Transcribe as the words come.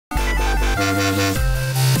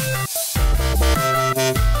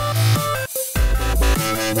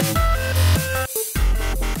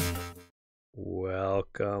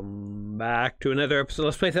Welcome back to another episode of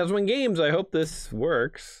Let's Play 1001 Games. I hope this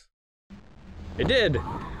works. It did.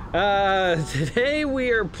 Today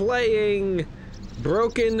we are playing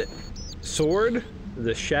Broken Sword,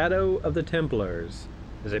 The Shadow of the Templars.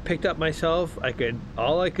 As I picked up myself,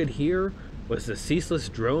 all I could hear was the ceaseless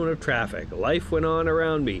drone of traffic. Life went on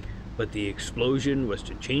around me, but the explosion was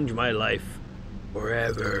to change my life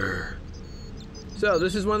forever. So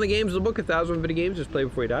this is one of the games in the book, 1001 Video Games, Just Play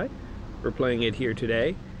Before You Die. We're playing it here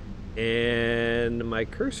today, and my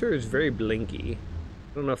cursor is very blinky.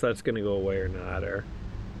 I don't know if that's gonna go away or not, or...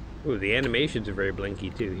 Ooh, the animations are very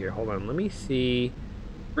blinky too. Here, hold on, let me see.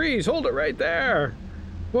 Freeze, hold it right there!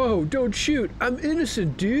 Whoa, don't shoot! I'm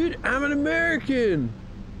innocent, dude! I'm an American!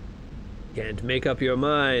 Can't make up your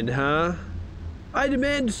mind, huh? I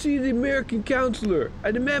demand to see the American counselor!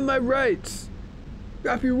 I demand my rights!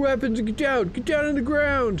 Drop your weapons and get down! Get down on the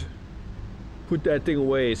ground! Put that thing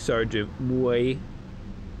away, Sergeant Mouet.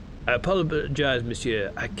 I apologize,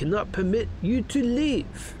 monsieur. I cannot permit you to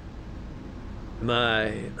leave. Am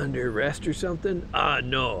I under arrest or something? Ah,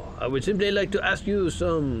 no. I would simply like to ask you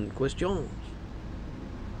some questions.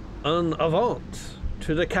 En avant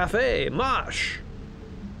to the cafe, marche.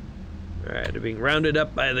 Alright, they're being rounded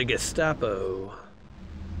up by the Gestapo.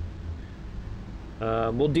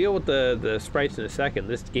 We'll deal with the sprites in a second.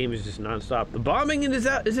 This game is just non-stop. The bombing is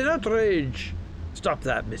an outrage. Stop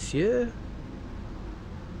that, monsieur.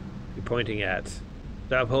 You're pointing at.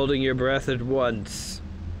 Stop holding your breath at once.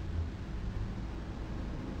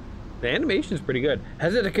 The animation is pretty good.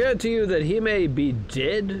 Has it occurred to you that he may be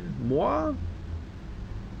dead, moi?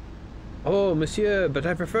 Oh, monsieur, but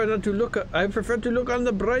I prefer not to look. I prefer to look on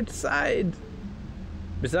the bright side.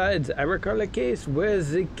 Besides, I recall a case where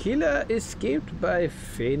the killer escaped by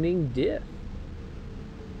feigning death.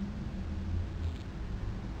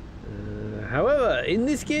 However, in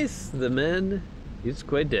this case, the man is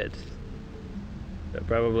quite dead. So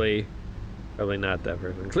probably not that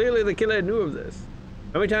person. Clearly, the killer knew of this.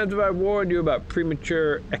 How many times have I warned you about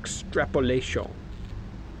premature extrapolation?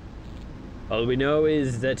 All we know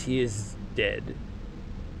is that he is dead.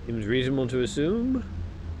 Seems reasonable to assume.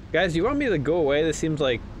 Guys, do you want me to go away? This seems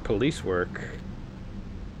like police work.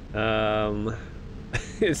 It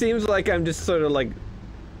seems like I'm just sort of like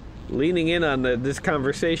leaning in on this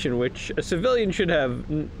conversation, which a civilian should have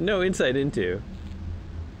no insight into.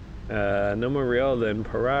 No more real than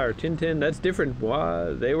Para or Tintin. That's different.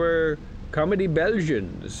 Moi. They were comedy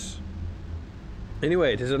Belgians.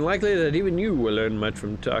 Anyway, it is unlikely that even you will learn much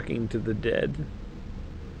from talking to the dead.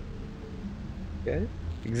 Okay.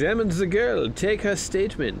 Examines the girl. Take her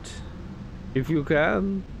statement, if you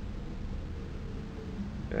can.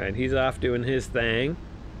 Alright, he's off doing his thing.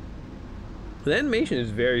 The animation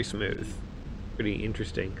is very smooth. Pretty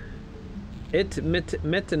interesting.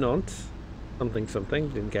 Maintenant. Something something.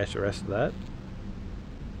 Didn't catch the rest of that.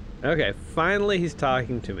 Okay, finally he's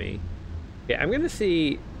talking to me. Okay, I'm gonna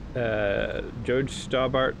see George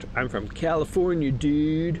Staubart. I'm from California,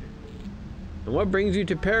 dude. And what brings you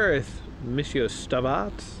to Paris, Monsieur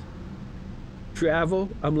Staubart? Travel?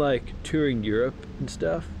 I'm like touring Europe and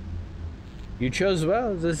stuff. You chose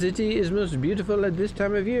well. The city is most beautiful at this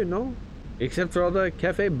time of year, no? Except for all the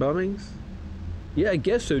cafe bombings? Yeah, I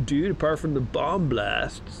guess so, dude, apart from the bomb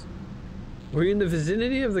blasts. Were you in the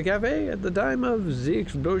vicinity of the cafe at the time of the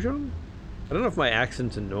explosion? I don't know if my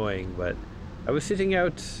accent's annoying, but I was sitting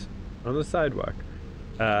out on the sidewalk.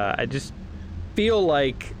 I just feel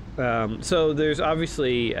like, so there's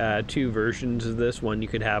obviously two versions of this. One, you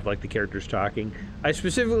could have like the characters talking. I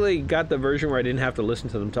specifically got the version where I didn't have to listen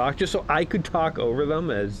to them talk, just so I could talk over them,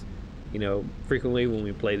 as you know, frequently when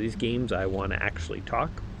we play these games, I want to actually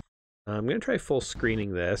talk. I'm going to try full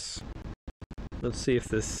screening this. Let's see if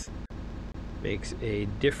this makes a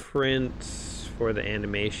difference for the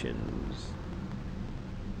animations.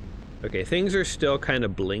 Okay, things are still kind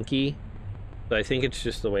of blinky, but I think it's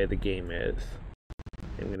just the way the game is.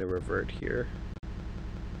 I'm going to revert here.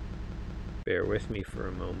 Bear with me for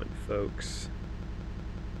a moment, folks.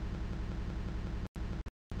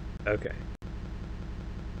 Okay.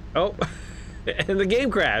 Oh, and the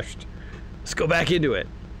game crashed. Let's go back into it.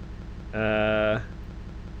 Okay,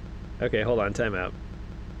 hold on, timeout.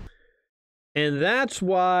 And that's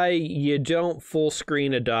why you don't full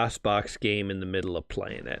screen a DOSBox game in the middle of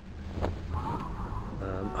playing it.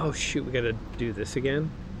 Oh shoot, we gotta do this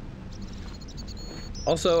again.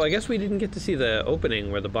 Also, I guess we didn't get to see the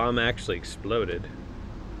opening where the bomb actually exploded.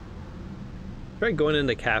 Try going in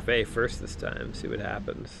the cafe first this time, see what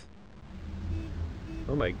happens.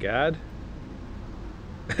 Oh my god.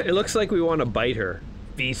 It looks like we want to bite her.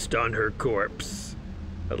 Feast on her corpse.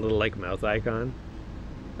 That little like mouth icon.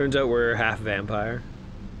 Turns out we're half vampire.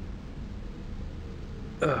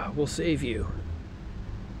 We'll save you.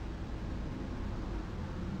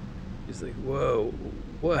 He's like, whoa,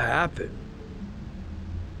 what happened?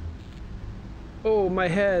 Oh, my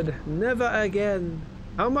head, never again.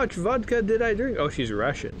 How much vodka did I drink? Oh, she's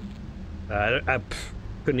Russian. I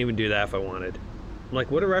couldn't even do that if I wanted. I'm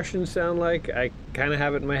like, what do Russians sound like? I kind of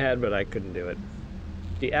have it in my head, but I couldn't do it.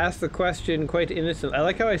 She asked the question quite innocent. I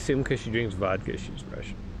like how I assume because she drinks vodka, she's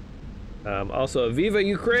Russian. Also, Viva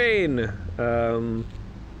Ukraine!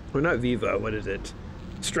 Or not Viva, what is it?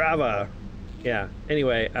 Strava! Yeah,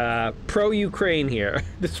 anyway, pro-Ukraine here.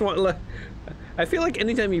 I feel like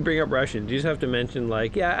anytime you bring up Russians, you just have to mention,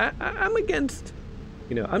 like, yeah, I'm against,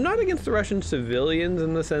 you know, I'm not against the Russian civilians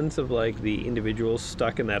in the sense of, like, the individuals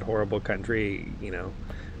stuck in that horrible country, you know,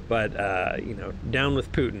 but, you know, down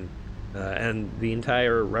with Putin and the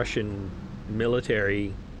entire Russian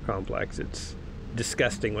military complex. It's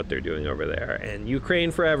disgusting what they're doing over there. And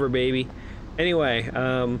Ukraine forever, baby. Anyway,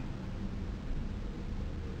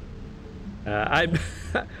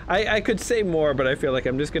 I could say more, but I feel like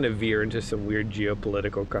I'm just going to veer into some weird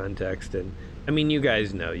geopolitical context. And I mean, you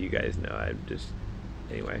guys know. I'm just,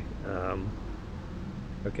 anyway.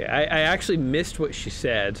 Okay, I actually missed what she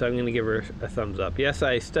said, so I'm going to give her a thumbs up. Yes,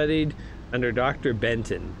 I studied under Dr.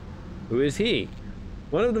 Benton. Who is he?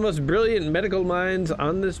 One of the most brilliant medical minds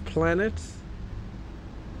on this planet.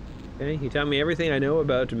 Okay, he taught me everything I know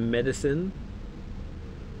about medicine.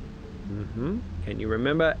 Can you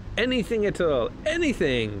remember anything at all?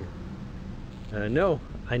 Anything? No,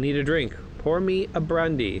 I need a drink. Pour me a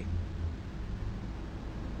brandy.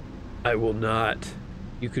 I will not.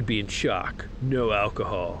 You could be in shock. No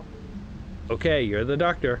alcohol. Okay, you're the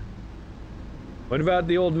doctor. What about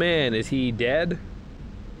the old man? Is he dead?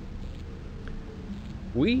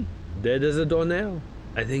 Oui, dead as a doornail.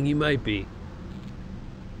 I think he might be.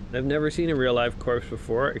 I've never seen a real live corpse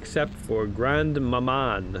before, except for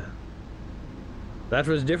Grandmaman. That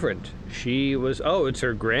was different. She was... Oh, it's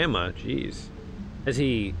her grandma. Jeez. Has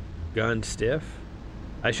he gone stiff?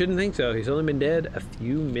 I shouldn't think so. He's only been dead a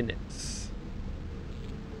few minutes.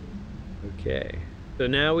 Okay. So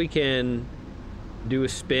now we can do a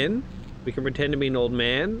spin. We can pretend to be an old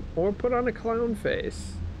man or put on a clown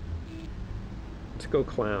face. Let's go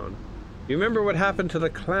clown. You remember what happened to the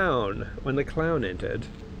clown when the clown entered?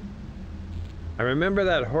 I remember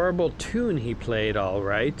that horrible tune he played, all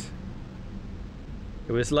right.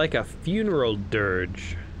 It was like a funeral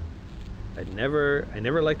dirge. I never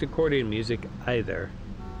liked accordion music either.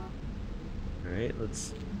 All right,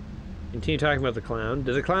 let's continue talking about the clown.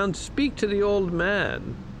 Did the clown speak to the old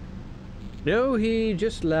man? No, he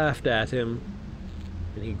just laughed at him.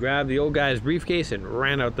 And he grabbed the old guy's briefcase and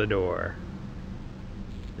ran out the door.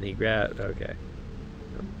 And he grabbed... Okay.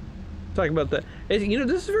 Talking about that. You know,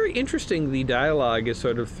 this is very interesting. The dialogue is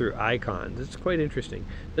sort of through icons. It's quite interesting.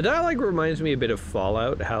 The dialogue reminds me a bit of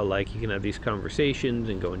Fallout, how, like, you can have these conversations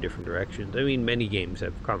and go in different directions. I mean, many games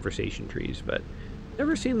have conversation trees, but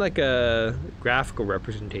never seen, like, a graphical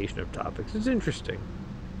representation of topics. It's interesting.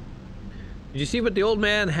 Did you see what the old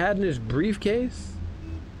man had in his briefcase?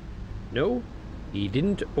 No, he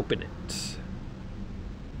didn't open it.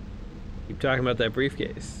 Keep talking about that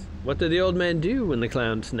briefcase. What did the old man do when the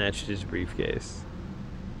clown snatched his briefcase?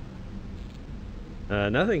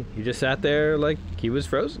 Nothing. He just sat there like he was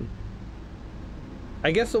frozen.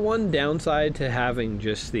 I guess the one downside to having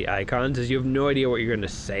just the icons is you have no idea what you're going to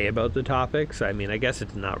say about the topics. I mean, I guess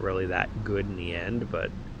it's not really that good in the end,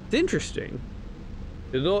 but it's interesting.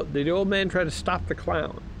 Did the old man try to stop the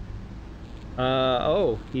clown?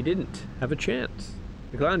 Oh, he didn't have a chance.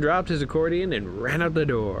 The clown dropped his accordion and ran out the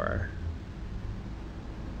door.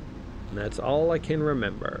 And that's all I can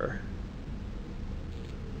remember.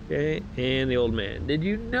 Okay, and the old man. Did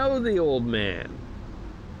you know the old man?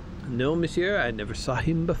 No, monsieur, I never saw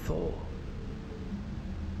him before.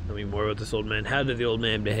 Tell me more about this old man. How did the old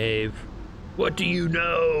man behave? What do you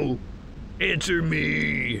know? Answer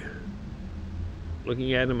me.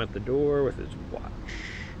 Looking at him at the door with his watch.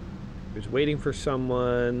 He was waiting for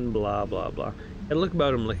someone, blah, blah, blah. And look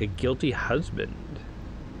about him like a guilty husband.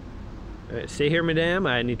 All right, stay here, madame.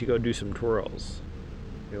 I need to go do some twirls.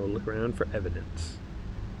 We'll look around for evidence.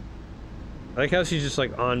 I like how she's just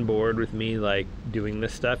like on board with me like doing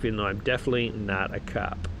this stuff, even though I'm definitely not a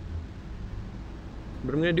cop.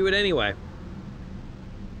 But I'm gonna do it anyway.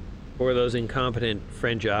 Before those incompetent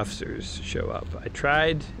French officers show up. I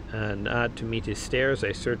tried not to meet his stares.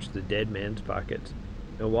 I searched the dead man's pockets.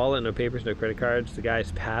 No wallet, no papers, no credit cards. The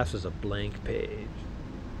guy's pass was a blank page.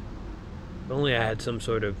 If only I had some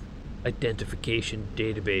sort of identification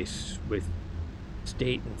database with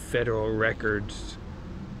state and federal records.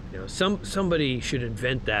 You know, somebody should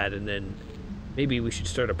invent that and then Maybe we should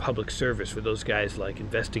start a public service where those guys, like,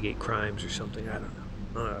 investigate crimes or something. I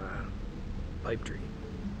don't know. Pipe dream.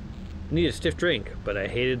 I need a stiff drink, but I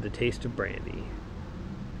hated the taste of brandy.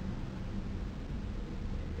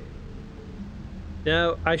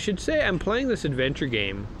 Now, I should say I'm playing this adventure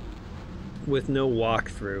game with no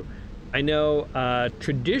walkthrough. I know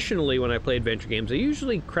traditionally when I play adventure games, I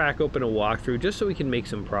usually crack open a walkthrough just so we can make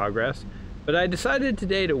some progress. But I decided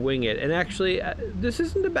today to wing it, and actually, this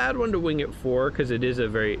isn't a bad one to wing it for, because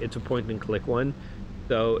it's a point-and-click one.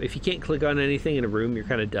 So if you can't click on anything in a room, you're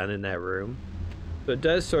kind of done in that room. So it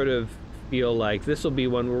does sort of feel like this will be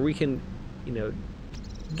one where we can, you know,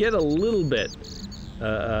 get a little bit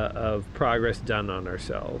of progress done on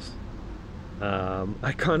ourselves.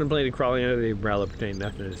 I contemplated crawling under the umbrella, pretending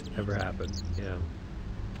nothing has ever happened.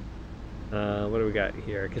 Yeah. What do we got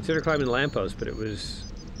here? Consider climbing the lamppost, but it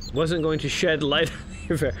wasn't going to shed light on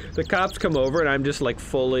the affair. The cops come over, and I'm just like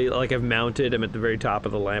fully, like I've mounted. I'm at the very top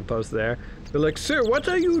of the lamppost there. They're like, "Sir, what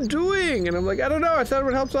are you doing?" And I'm like, "I don't know. I thought it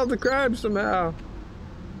would help solve the crime somehow.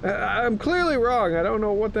 I'm clearly wrong. I don't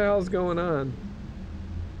know what the hell's going on."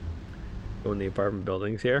 Go in the apartment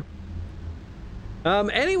buildings here.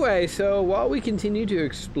 Anyway, so while we continue to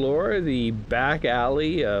explore the back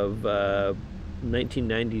alley of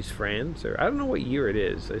 1990s France, or I don't know what year it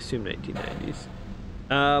is, I assume 1990s.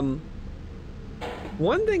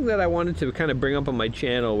 One thing that I wanted to kind of bring up on my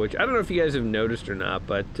channel, which I don't know if you guys have noticed or not,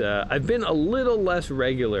 but I've been a little less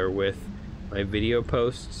regular with my video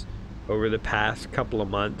posts over the past couple of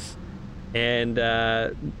months. And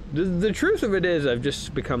the truth of it is I've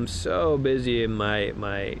just become so busy in my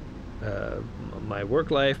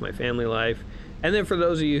work life, my family life. And then for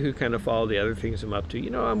those of you who kind of follow the other things I'm up to, you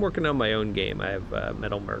know, I'm working on my own game. I have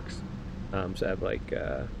Metal Mercs. So I have like,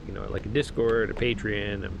 you know, like a Discord, a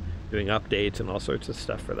Patreon. I'm doing updates and all sorts of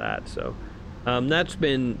stuff for that. So that's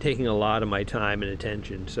been taking a lot of my time and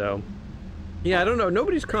attention. So yeah, I don't know.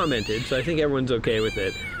 Nobody's commented, so I think everyone's okay with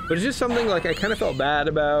it. But it's just something like I kind of felt bad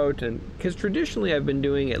about, and because traditionally I've been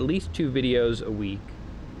doing at least 2 videos a week,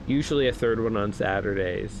 usually a third one on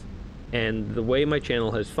Saturdays. And the way my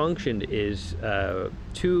channel has functioned is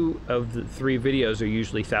 2 of the 3 videos are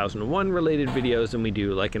usually 1001 related videos, and we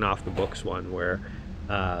do like an off the books one where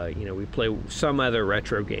you know, we play some other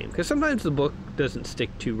retro game, because sometimes the book doesn't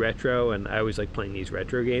stick to retro, and I always like playing these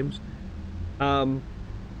retro games.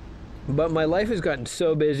 But my life has gotten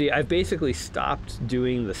so busy, I've basically stopped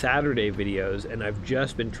doing the Saturday videos, and I've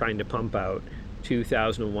just been trying to pump out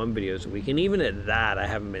 2001 videos a week. And even at that, I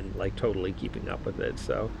haven't been like totally keeping up with it.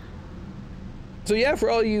 So yeah, for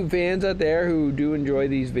all you fans out there who do enjoy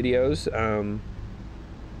these videos,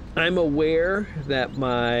 I'm aware that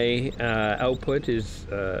my output is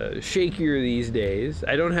shakier these days.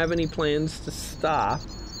 I don't have any plans to stop.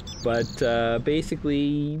 But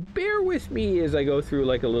basically, bear with me as I go through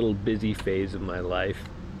like a little busy phase of my life.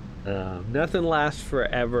 Nothing lasts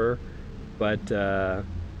forever, but I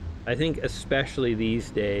think especially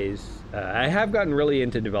these days, I have gotten really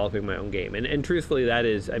into developing my own game. And truthfully, that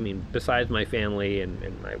is, I mean, besides my family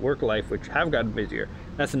and my work life, which have gotten busier,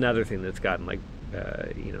 that's another thing that's gotten like,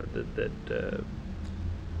 you know, that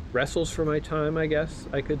wrestles for my time, I guess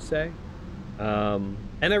I could say.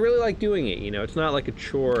 And I really like doing it, you know, it's not like a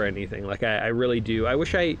chore or anything. Like I really do. I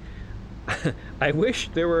wish I wish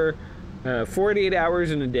there were 48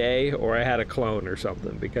 hours in a day, or I had a clone or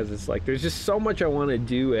something, because it's like there's just so much I want to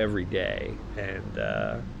do every day.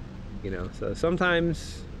 And you know, so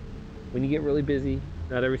sometimes when you get really busy,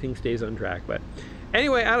 not everything stays on track. But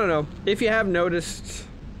anyway, I don't know if you have noticed,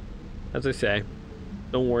 as I say,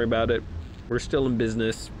 don't worry about it. We're still in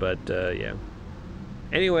business, but yeah.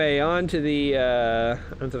 Anyway, on to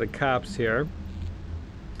the cops here.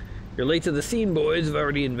 You're late to the scene, boys. I've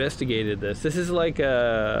already investigated this. This is like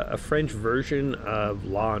a French version of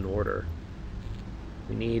Law and Order.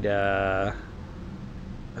 We need oh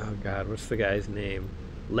god, what's the guy's name?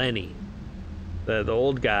 Lenny, the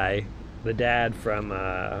old guy, the dad from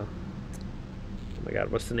oh my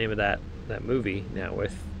god, what's the name of that movie now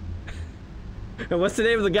with? And what's the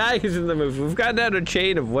name of the guy who's in the movie? We've gotten down a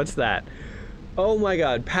chain of what's that? Oh my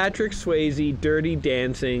god, Patrick Swayze, Dirty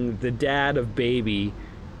Dancing, the dad of Baby,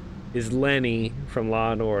 is Lenny from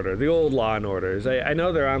Law and Order, the old Law and Orders. I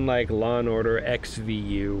know they're on like Law and Order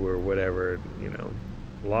XVU or whatever, you know,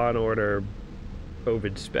 Law and Order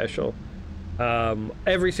COVID special.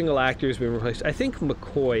 Every single actor has been replaced. I think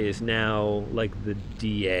McCoy is now like the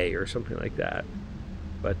DA or something like that.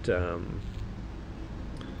 But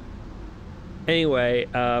anyway,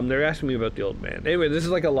 they're asking me about the old man. Anyway, this is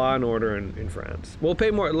like a Law and Order in France.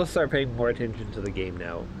 Let's start paying more attention to the game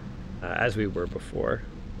now, as we were before.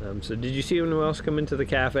 So did you see anyone else come into the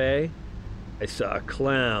cafe? I saw a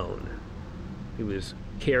clown. He was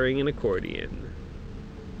carrying an accordion.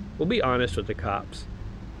 We'll be honest with the cops.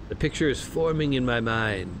 The picture is forming in my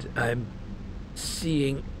mind. I'm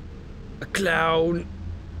seeing a clown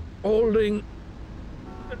holding...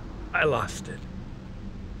 I lost it.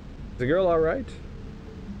 Is the girl all right?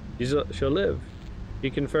 She'll live.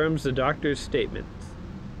 She confirms the doctor's statements.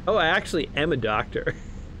 Oh, I actually am a doctor.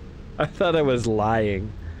 I thought I was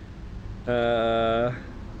lying. Bien,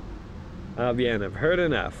 I've heard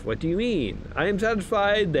enough. What do you mean? I am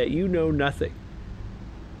satisfied that you know nothing.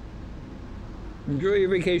 Enjoy your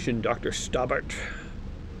vacation, Dr. Stobbart.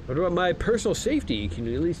 What about my personal safety? Can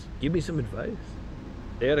you at least give me some advice?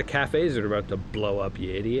 They had a cafes that are about to blow up,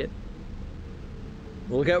 you idiot.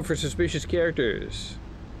 Look out for suspicious characters.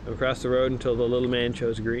 Come across the road until the little man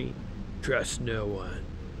shows green. Trust no one.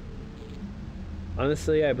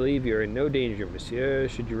 Honestly, I believe you're in no danger, monsieur.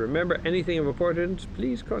 Should you remember anything of importance,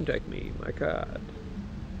 please contact me. My card.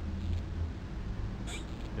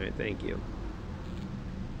 Alright, thank you.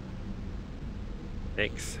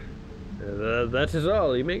 Thanks. That is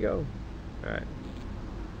all. You may go. Alright.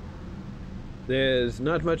 There's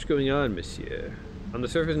not much going on, monsieur. On the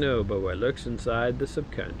surface, no, but what lurks inside the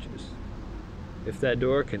subconscious. If that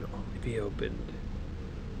door can only be opened.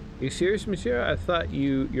 Are you serious, monsieur? I thought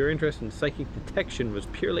your interest in psychic detection was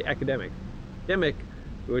purely academic.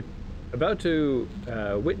 We're about to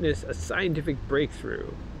witness a scientific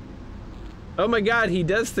breakthrough. Oh my god, he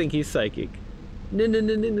does think he's psychic.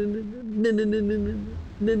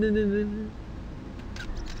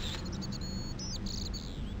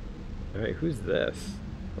 Alright, who's this?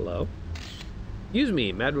 Hello? Excuse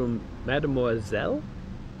me, mademoiselle?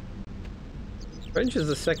 French is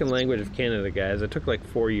the second language of Canada, guys. I took like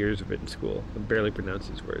 4 years of it in school. I barely pronounce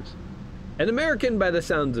these words. An American by the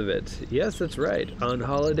sounds of it. Yes, that's right. On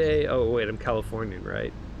holiday. Oh, wait, I'm Californian,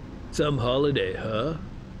 right? Some holiday, huh?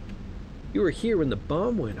 You were here when the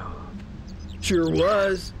bomb went off. Sure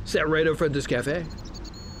was. Sat right up front of this cafe.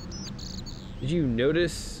 Did you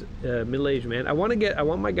notice, middle-aged man? I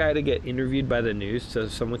want my guy to get interviewed by the news so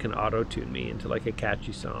someone can auto-tune me into like a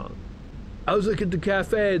catchy song. I was like at the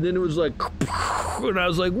cafe, and then it was like, and I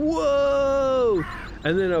was like, whoa!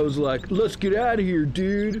 And then I was like, let's get out of here,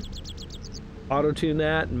 dude. Auto-tune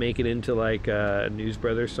that and make it into like a News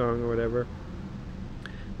Brothers song or whatever.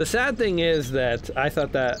 The sad thing is that I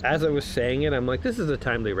thought that as I was saying it, I'm like, this is a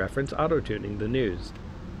timely reference, auto-tuning the news.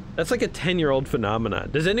 That's like a 10-year-old phenomenon.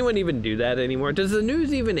 Does anyone even do that anymore? Does the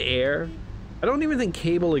news even air? I don't even think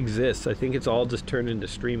cable exists. I think it's all just turned into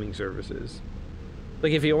streaming services.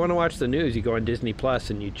 Like, if you want to watch the news, you go on Disney Plus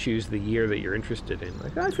and you choose the year that you're interested in.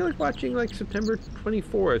 Like, I feel like watching, like, September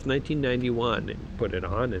 24th, 1991, and put it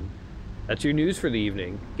on, and that's your news for the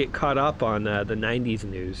evening. Get caught up on the 90s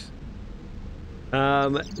news.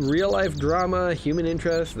 Real-life drama, human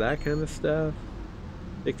interest, that kind of stuff.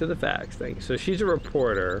 Stick to the facts, thanks. So she's a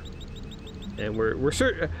reporter, and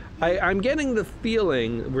I'm getting the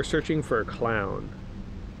feeling we're searching for a clown.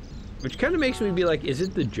 Which kind of makes me be like, is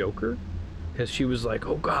it the Joker? Because she was like,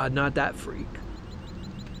 oh god, not that freak.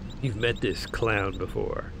 You've met this clown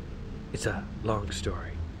before. It's a long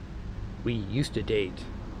story. We used to date.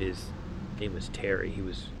 His name was Terry. He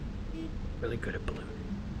was really good at ballooning.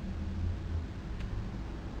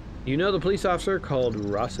 You know the police officer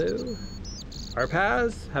called Rosso? Our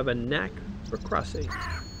paths have a knack for crossing.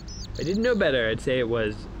 If I didn't know better, I'd say it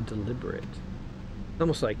was deliberate. It's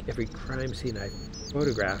almost like every crime scene I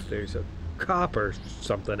photographed, there's a cop or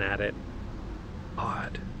something at it.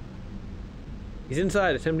 Odd. He's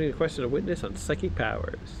inside attempting to question a witness on psychic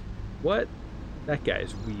powers. What? That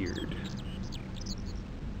guy's weird.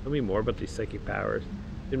 Tell me more about these psychic powers.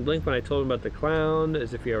 Didn't blink when I told him about the clown,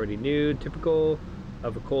 as if he already knew. Typical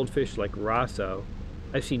of a cold fish like Rosso.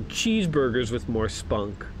 I've seen cheeseburgers with more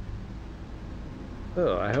spunk.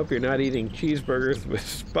 Oh, I hope you're not eating cheeseburgers with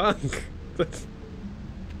spunk.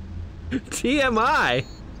 TMI!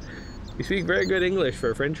 You speak very good English for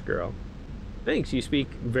a French girl. Thanks, you speak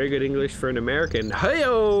very good English for an American.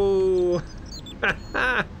 Hey-o!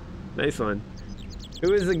 Nice one.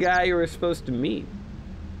 Who is the guy you were supposed to meet?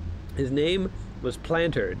 His name was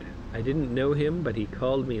Plantard. I didn't know him, but he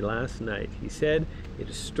called me last night. He said he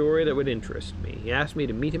had a story that would interest me. He asked me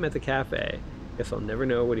to meet him at the cafe. Guess I'll never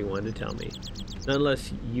know what he wanted to tell me. Not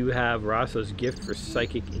unless you have Rosso's gift for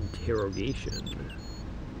psychic interrogation.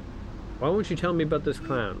 Why won't you tell me about this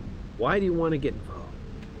clown? Why do you want to get involved?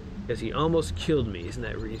 Because he almost killed me. Isn't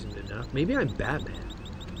that reason enough? Maybe I'm Batman.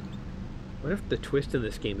 What if the twist in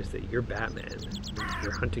this game is that you're Batman?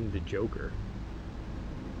 You're hunting the Joker.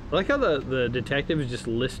 I like how the detective is just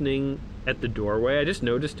listening at the doorway. I just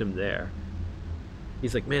noticed him there.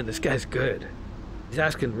 He's like, man, this guy's good. He's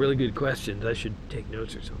asking really good questions. I should take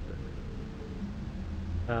notes or something.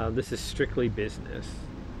 This is strictly business.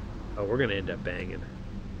 Oh, we're gonna end up banging.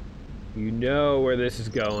 You know where this is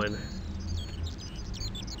going.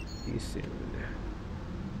 See you soon.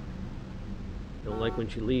 Don't like when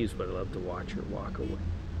she leaves, but I love to watch her walk away.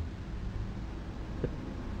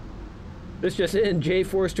 This just in, Jay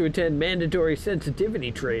forced to attend mandatory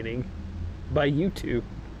sensitivity training by YouTube.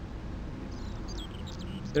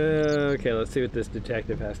 Okay, let's see what this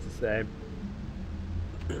detective has to say.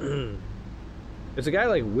 There's a guy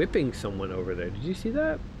like whipping someone over there. Did you see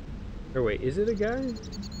that? Or wait, is it a guy?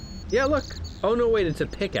 Yeah, look. Oh no, wait, it's a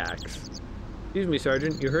pickaxe. Excuse me,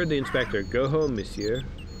 Sergeant. You heard the inspector. Go home, monsieur.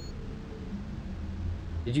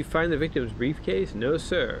 Did you find the victim's briefcase? No,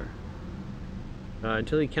 sir.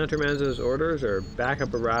 Until he countermands those orders or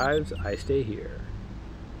backup arrives, I stay here.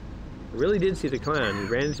 I really did see the clown. He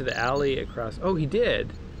ran into the alley across... Oh, he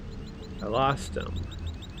did! I lost him.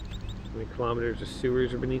 How many kilometers of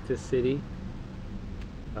sewers are beneath this city?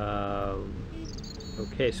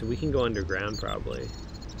 Okay, so we can go underground, probably.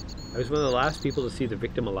 I was one of the last people to see the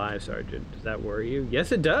victim alive, Sergeant. Does that worry you?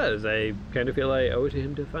 Yes, it does. I kind of feel I owe it to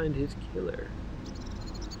him to find his killer.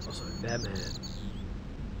 Also, I'm Batman.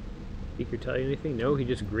 Speaker tell you anything? No, he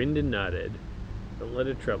just grinned and nodded. Don't let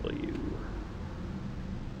it trouble you.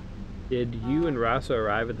 Did you and Rosso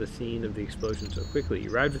arrive at the scene of the explosion so quickly?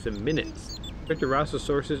 You arrived within minutes. Inspector Rosso's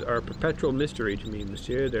sources are a perpetual mystery to me,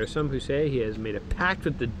 monsieur. There are some who say he has made a pact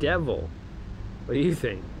with the devil. What do you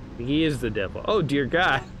think? I think he is the devil. Oh, dear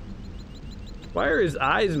God. Why are his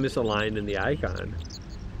eyes misaligned in the icon?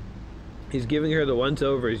 He's giving her the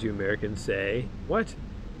once-over, as you Americans say. What?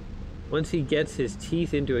 Once he gets his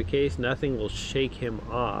teeth into a case, nothing will shake him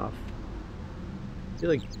off. Is he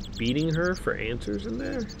like beating her for answers in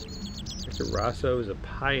there? Mr. Rosso is a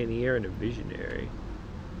pioneer and a visionary.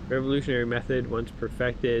 Revolutionary method, once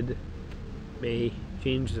perfected, may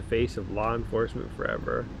change the face of law enforcement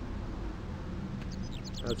forever.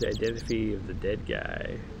 How's the identity of the dead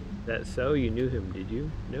guy? Is that so? You knew him, did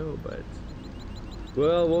you? No, but...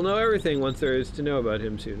 Well, we'll know everything once there is to know about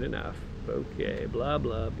him soon enough. Okay, blah,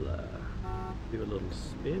 blah, blah. Do a little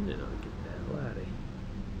spin and I'll get the hell out of here.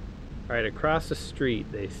 Alright, across the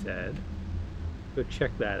street, they said. Go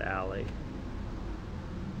check that alley.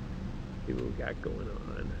 See what we got going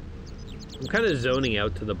on. I'm kind of zoning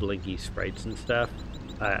out to the blinky sprites and stuff.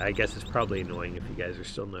 I guess it's probably annoying if you guys are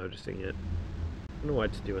still noticing it. I don't know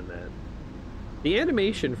what's doing that. The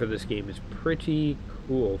animation for this game is pretty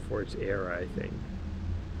cool for its era, I think.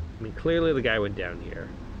 I mean, clearly the guy went down here.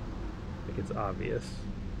 Like, it's obvious.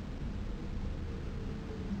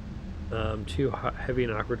 Too heavy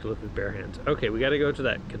and awkward to lift with bare hands. Okay, we gotta go to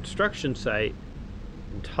that construction site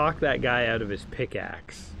and talk that guy out of his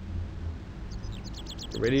pickaxe.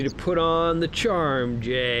 Ready to put on the charm,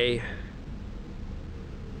 Jay.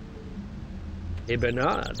 Hey,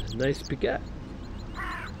 Bernard, nice pickaxe.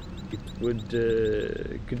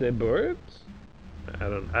 Could I borrow it? I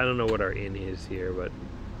don't know what our in is here, but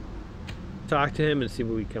talk to him and see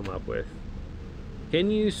what we come up with.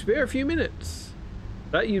 Can you spare a few minutes?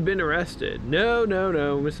 Thought you'd been arrested. No.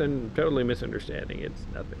 Totally misunderstanding. It's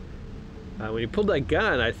nothing. When you pulled that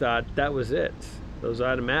gun, I thought that was it. Those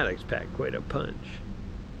automatics pack quite a punch.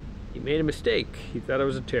 He made a mistake. He thought I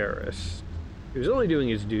was a terrorist. He was only doing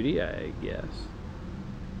his duty, I guess.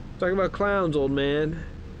 Talking about clowns, old man.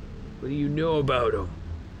 What do you know about him?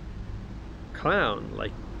 Clown?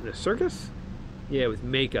 Like in a circus? Yeah, with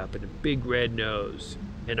makeup and a big red nose.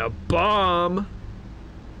 And a bomb!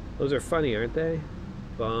 Those are funny, aren't they?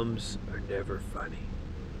 Bums are never funny.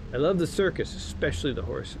 I love the circus, especially the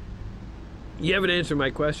horses. You haven't answered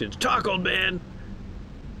my questions. Talk, old man!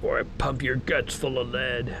 Before I pump your guts full of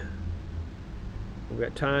lead. We've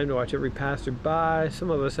got time to watch every passerby.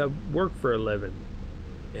 Some of us have work for a living.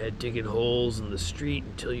 Yeah, digging holes in the street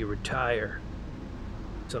until you retire.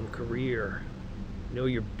 Some career. I know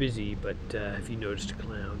you're busy, but have you noticed a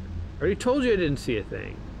clown? I already told you I didn't see a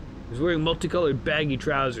thing. He was wearing multicolored baggy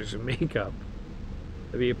trousers and makeup.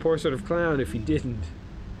 I'd be a poor sort of clown if he didn't.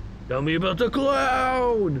 Tell me about the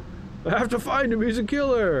clown! I have to find him, he's a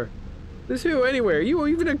killer! This who, anyway? Are you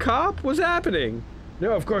even a cop? What's happening?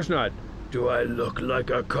 No, of course not. Do I look like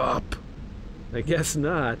a cop? I guess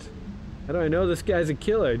not. How do I know this guy's a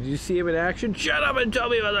killer? Did you see him in action? Shut up and tell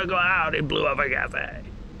me about the clown! He blew up a cafe!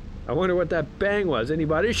 I wonder what that bang was.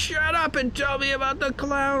 Anybody? Shut up and tell me about the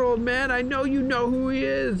clown, old man! I know you know who he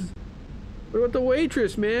is! What about the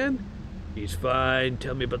waitress, man? He's fine.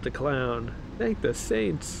 Tell me about the clown. Thank the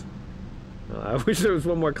saints. Oh, I wish there was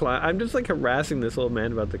one more clown. I'm just like harassing this old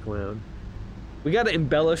man about the clown. We got to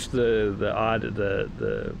embellish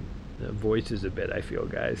the voices a bit, I feel,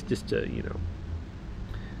 guys, just to, you know,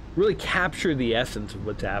 really capture the essence of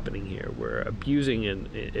what's happening here. We're abusing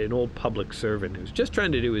an old public servant who's just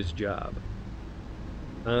trying to do his job.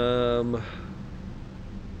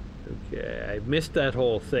 Okay, I missed that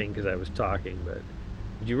whole thing because I was talking, but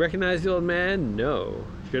did you recognize the old man? No.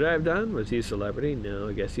 Should I have done? Was he a celebrity? No,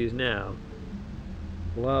 I guess he is now.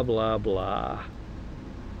 Blah, blah, blah.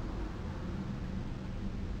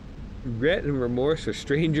 Regret and remorse are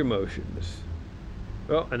strange emotions.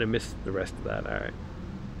 Oh, and I missed the rest of that. Alright.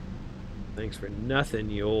 Thanks for nothing,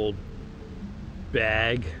 you old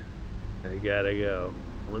bag. I gotta go.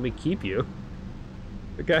 Let me keep you.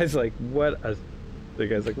 The guy's like, what a... The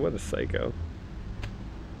guy's like, what a psycho.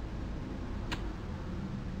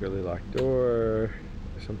 Really locked door.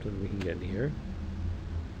 There's something we can get in here.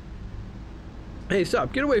 Hey,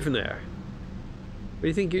 stop. Get away from there. What do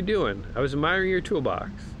you think you're doing? I was admiring your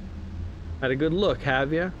toolbox. Had a good look,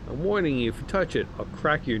 have ya? I'm warning you, if you touch it, I'll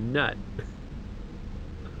crack your nut.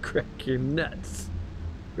 Crack your nuts.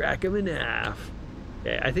 Crack him in half.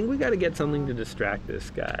 Okay, I think we gotta get something to distract this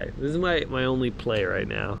guy. This is my only play right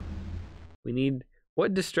now. We need...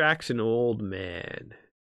 What distracts an old man?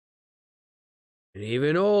 An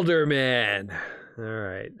even older man.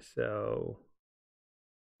 Alright, so...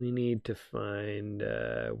 We need to find...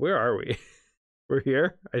 where are we? We're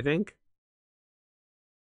here, I think.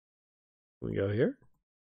 Can we go here?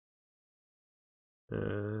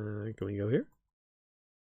 Can we go here?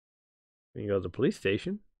 Can we go to the police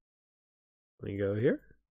station? Can we go here?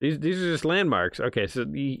 These are just landmarks. Okay, so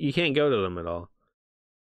you can't go to them at all.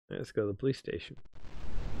 Let's go to the police station.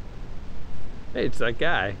 Hey, it's that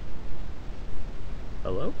guy.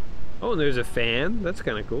 Hello? Oh, and there's a fan. That's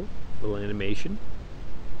kind of cool. Little animation.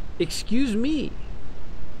 Excuse me.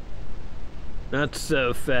 Not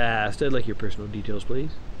so fast. I'd like your personal details,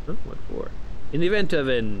 please. Huh? What for? In the event of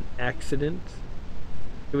an accident,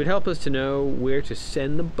 it would help us to know where to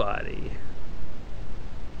send the body.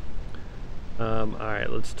 Alright,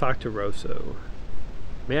 let's talk to Rosso.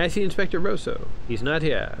 May I see Inspector Rosso? He's not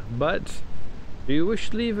here, but do you wish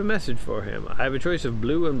to leave a message for him? I have a choice of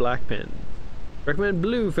blue and black pens. Recommend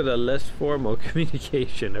blue for the less formal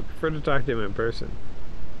communication. I prefer to talk to him in person.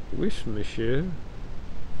 Wish, monsieur.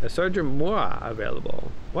 Sergeant Moore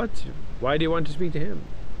available. What? Why do you want to speak to him?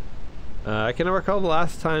 I cannot recall the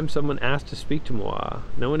last time someone asked to speak to Moore.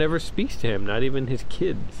 No one ever speaks to him, not even his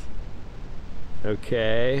kids.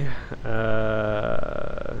 Okay.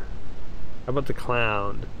 How about the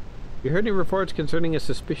clown? You heard any reports concerning a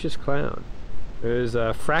suspicious clown? There's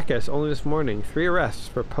a fracas only this morning. 3 arrests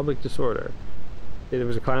for public disorder. There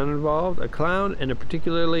was a clown involved? A clown and a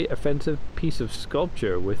particularly offensive piece of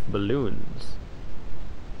sculpture with balloons.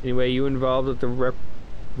 Anyway, you involved with the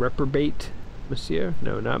reprobate, monsieur?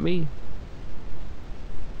 No, not me.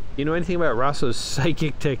 You know anything about Rosso's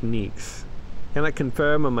psychic techniques? Cannot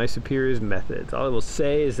confirm on my superior's methods. All I will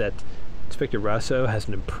say is that Inspector Rosso has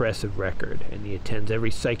an impressive record, and he attends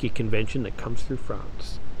every psychic convention that comes through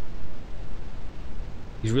France.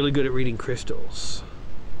 He's really good at reading crystals.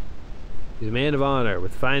 He's a man of honor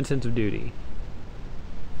with a fine sense of duty.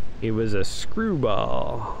 He was a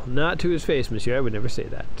screwball. Not to his face, monsieur. I would never say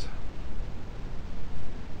that.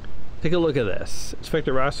 Take a look at this.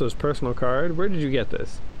 Inspector Rosso's personal card. Where did you get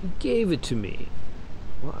this? He gave it to me.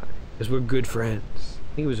 Why? Because we're good friends.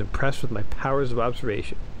 I think he was impressed with my powers of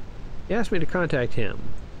observation. He asked me to contact him.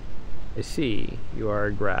 I see. You are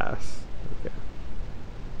grass. Okay.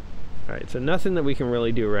 Alright, so nothing that we can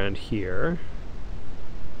really do around here.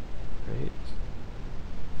 Right.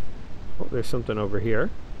 Oh, there's something over here.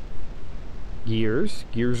 Gears.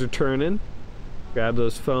 Gears are turning. Grab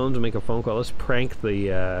those phones and make a phone call. Let's prank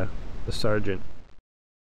the sergeant.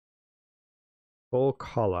 Paul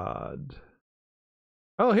Collard.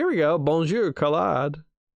 Oh, here we go. Bonjour, Collard.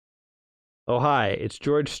 Oh, hi. It's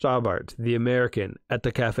George Staubart, the American, at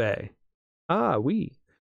the cafe. Ah, oui.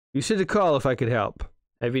 You said to call if I could help.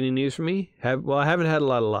 Have you any news for me? Well, I haven't had a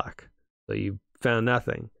lot of luck. So you found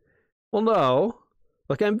nothing. Well, no.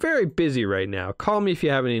 Look, I'm very busy right now. Call me if you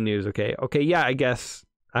have any news, okay? Okay, yeah, I guess.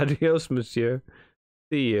 Adios, monsieur.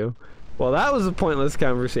 See you. Well, that was a pointless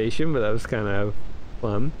conversation, but that was kind of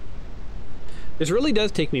fun. This really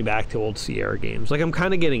does take me back to old Sierra games. Like, I'm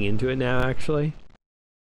kind of getting into it now, actually.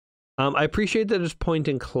 I appreciate that it's point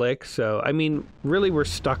and click, so, I mean, really, we're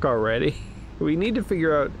stuck already. We need to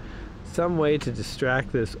figure out some way to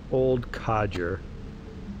distract this old codger.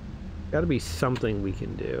 Gotta be something we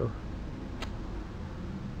can do.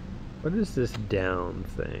 What is this down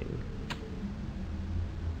thing?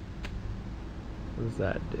 What does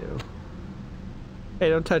that do? Hey,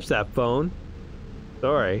 don't touch that phone.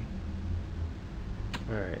 Sorry.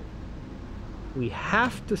 Alright. We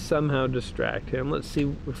have to somehow distract him. Let's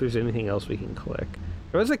see if there's anything else we can click.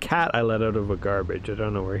 There was a cat I let out of a garbage. I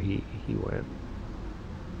don't know where he went.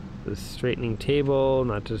 The straightening table,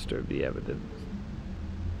 not to disturb the evidence.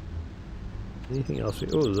 Anything else?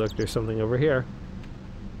 Oh, look, there's something over here.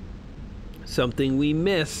 Something we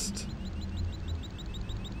missed.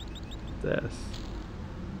 This.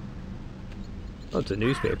 Oh, it's a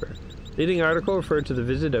newspaper. Leading article referred to the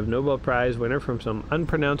visit of Nobel Prize winner from some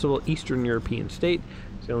unpronounceable Eastern European state.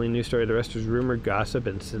 It's the only news story. The rest is rumor, gossip,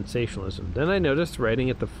 and sensationalism. Then I noticed writing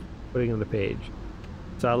at the footing of the page.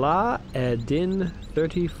 Salah ad-Din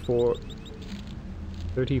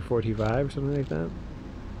 3045, something like that.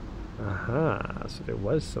 Aha, so there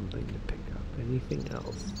was something to pick up. Anything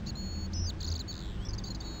else?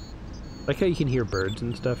 Like how you can hear birds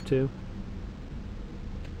and stuff too.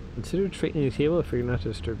 Consider straightening the table. I figure not to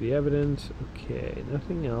disturb the evidence. Okay,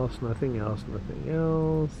 nothing else, nothing else, nothing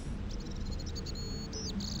else.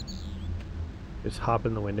 Just hop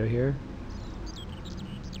in the window here.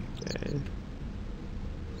 Okay.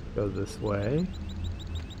 Go this way.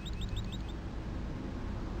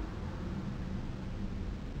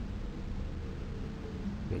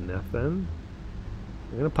 Okay, nothing.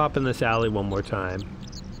 I'm gonna pop in this alley one more time.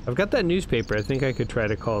 I've got that newspaper. I think I could try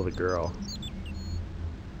to call the girl.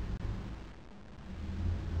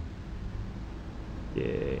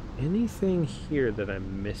 Yeah, anything here that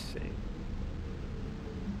I'm missing?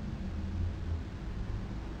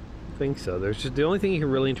 I think so. There's just the only thing you can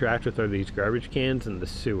really interact with are these garbage cans and the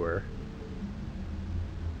sewer.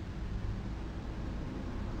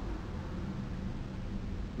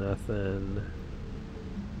 Nothing.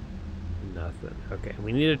 Nothing. Okay,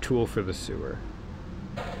 we need a tool for the sewer.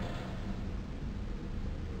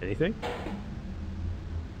 Anything?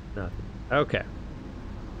 Nothing. Okay.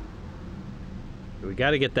 We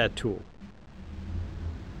got to get that tool.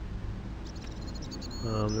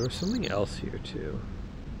 There was something else here too.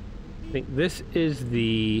 I think this is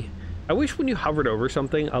the... I wish when you hovered over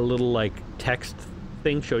something, a little like text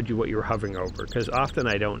thing showed you what you were hovering over, because often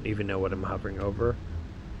I don't even know what I'm hovering over.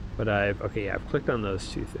 But okay, yeah, I've clicked on those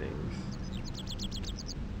two things.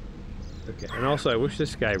 Okay, and also I wish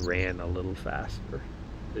this guy ran a little faster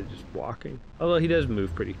than just walking. Although he does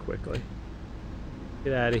move pretty quickly.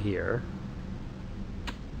 Get out of here.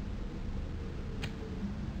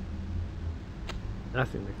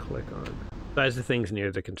 Nothing to click on. Besides the things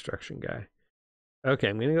near the construction guy. Okay,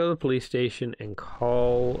 I'm gonna go to the police station and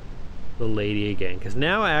call the lady again, because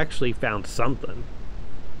now I actually found something.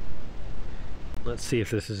 Let's see if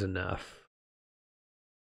this is enough.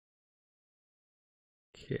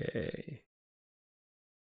 Okay.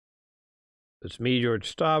 It's me,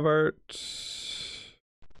 George Stavart.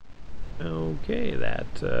 Okay,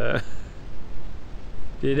 that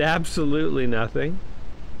did absolutely nothing.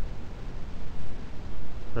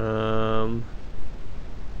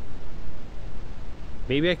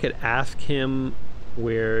 Maybe I could ask him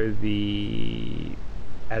where the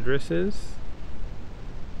address is.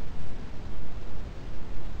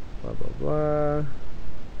 Blah, blah, blah.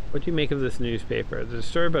 What do you make of this newspaper? There's a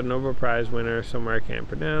story about a Nobel Prize winner somewhere I can't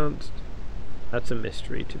pronounce. That's a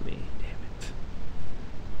mystery to me. Damn it.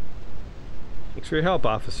 Thanks for your help,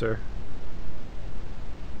 officer.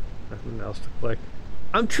 Nothing else to click.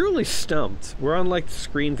 I'm truly stumped. We're on like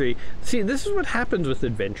screen 3. See, this is what happens with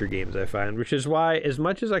adventure games, I find, which is why, as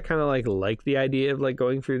much as I kind of like the idea of like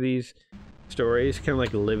going through these stories, kind of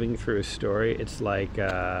like living through a story, it's like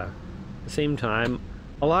at the same time,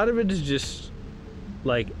 a lot of it is just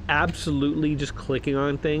like absolutely just clicking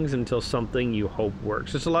on things until something you hope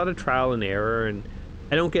works. It's a lot of trial and error, and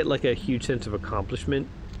I don't get like a huge sense of accomplishment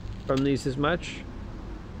from these as much.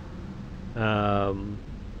 Blah,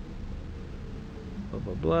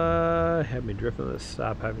 blah, blah. Have me drifting on the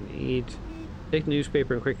stop having to eat. Take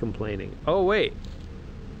newspaper and quit complaining. Oh, wait.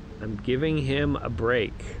 I'm giving him a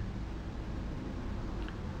break.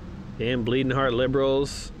 Damn bleeding heart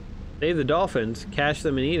liberals. Save the dolphins. Catch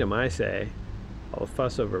them and eat them, I say. All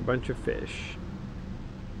fuss over a bunch of fish.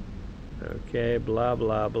 Okay, blah,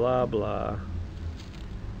 blah, blah, blah.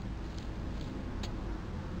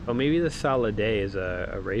 Oh, maybe the Saladay is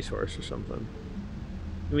a racehorse or something.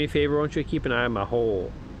 Do me a favor, won't you keep an eye on my hole?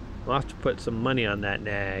 I'll have to put some money on that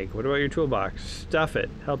nag. What about your toolbox? Stuff it.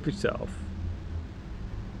 Help yourself.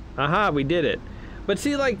 Aha, we did it. But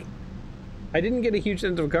see, like, I didn't get a huge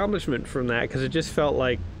sense of accomplishment from that, because it just felt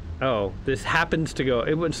like, oh, this happens to go.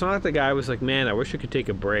 It's not like the guy was like, man, I wish I could take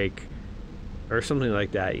a break. Or something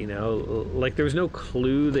like that, you know? Like, there was no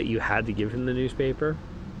clue that you had to give him the newspaper.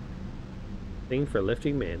 Thing for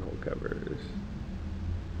lifting manhole covers.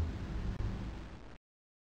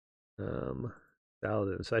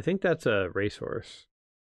 Saladin. So I think that's a racehorse.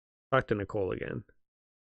 Talk to Nicole again.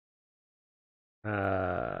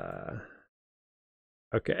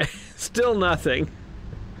 Okay. Still nothing.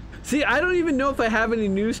 See, I don't even know if I have any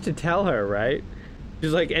news to tell her, right?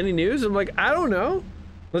 She's like, any news? I'm like, I don't know.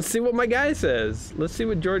 Let's see what my guy says. Let's see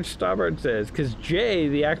what George Stobbart says. Because Jay,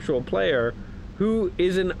 the actual player, who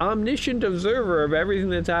is an omniscient observer of everything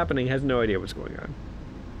that's happening, has no idea what's going on.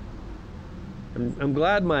 I'm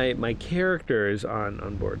glad my character is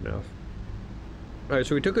on board now. Alright,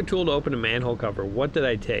 so we took a tool to open a manhole cover. What did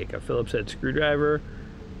I take? A Phillips head screwdriver?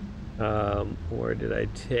 Or did I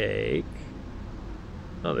take...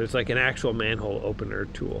 Oh, there's like an actual manhole opener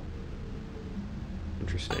tool.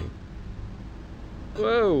 Interesting.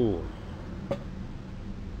 Whoa!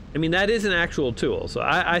 I mean, that is an actual tool, so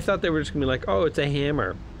I thought they were just gonna be like, oh, it's a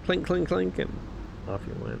hammer. Clink, clink, clink, and off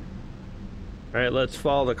you went. Alright, let's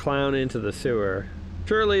follow the clown into the sewer.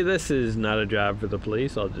 Surely this is not a job for the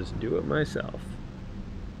police, I'll just do it myself.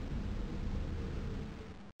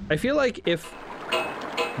 I feel like if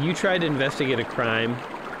you try to investigate a crime,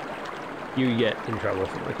 you get in trouble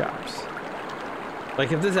from the cops.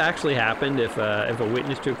 Like if this actually happened, if a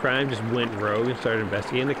witness to a crime just went rogue and started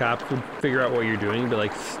investigating, the cops would figure out what you're doing and be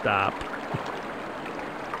like, stop.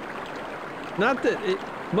 Not that it,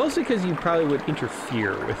 mostly because you probably would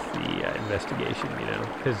interfere with the investigation, you know,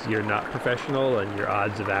 because you're not professional and your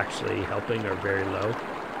odds of actually helping are very low.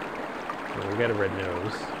 Well, we got a red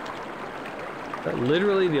nose. Is that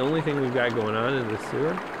literally the only thing we've got going on in the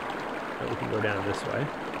sewer? Oh, we can go down this way.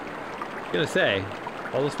 I was gonna say,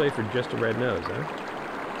 all this way for just a red nose, huh?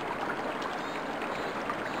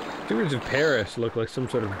 Sewers of Paris look like some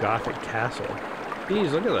sort of Gothic castle.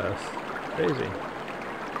 Jeez, look at this. Crazy.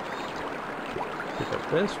 Pick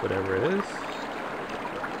up this, whatever it is.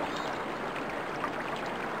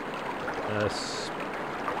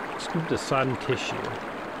 Scoop the sodden tissue.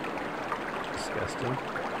 Disgusting.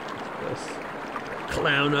 What's this?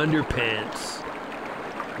 Clown underpants.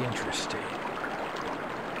 Interesting.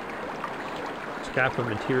 Scrap of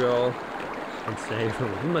material. And snag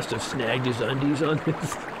from. He must have snagged his undies on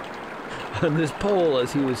this pole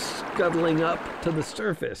as he was scuttling up to the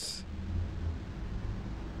surface.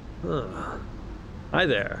 Huh. Hi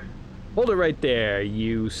there. Hold it right there,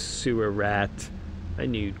 you sewer rat. I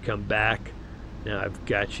knew you'd come back. Now I've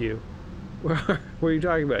got you. What are you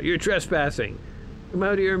talking about? You're trespassing. Come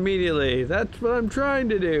out here immediately. That's what I'm trying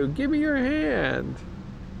to do. Give me your hand.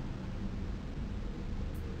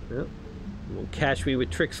 Well, you won't catch me with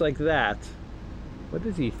tricks like that. What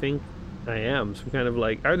does he think I am? Some kind of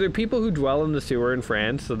like... Are there people who dwell in the sewer in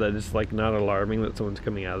France so that it's like not alarming that someone's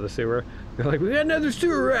coming out of the sewer? They're like, we got another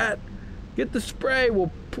sewer rat! Get the spray,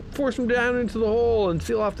 we'll force him down into the hole and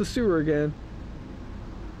seal off the sewer again.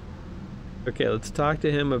 Okay, let's talk to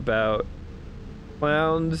him about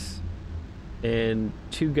clowns and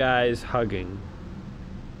two guys hugging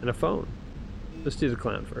and a phone. Let's do the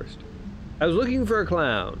clown first. I was looking for a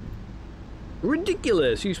clown.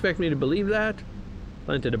 Ridiculous! You expect me to believe that?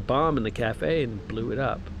 Planted a bomb in the cafe and blew it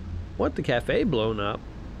up. What, the cafe blown up?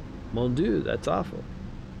 Mon Dieu, that's awful.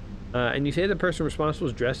 And you say the person responsible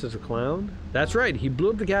is dressed as a clown? That's right, he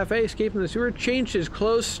blew up the cafe, escaped from the sewer, changed his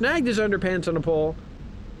clothes, snagged his underpants on a pole,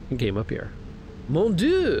 and came up here. Mon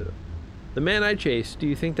Dieu! The man I chased, do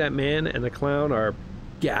you think that man and the clown are,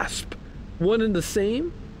 gasp, one and the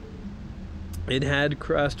same? It had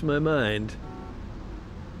crossed my mind.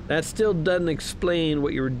 That still doesn't explain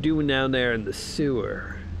what you were doing down there in the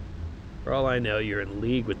sewer. For all I know, you're in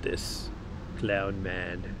league with this clown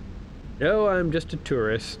man. No, I'm just a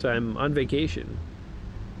tourist. I'm on vacation.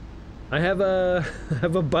 I have a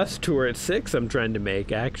bus tour at 6 I'm trying to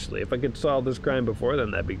make, actually. If I could solve this crime before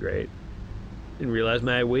then, that'd be great. Didn't realize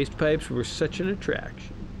my waste pipes were such an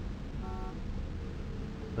attraction.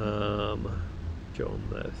 Show them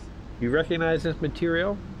this. You recognize this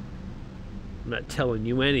material? I'm not telling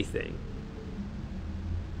you anything.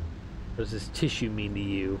 What does this tissue mean to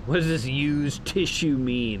you? What does this used tissue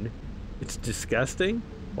mean? It's disgusting?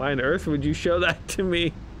 Why on earth would you show that to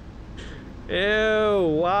me?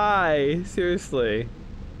 Ew, why? Seriously.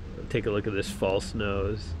 Take a look at this false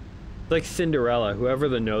nose. It's like Cinderella. Whoever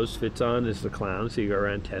the nose fits on is the clown, so you go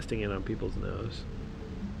around testing it on people's nose.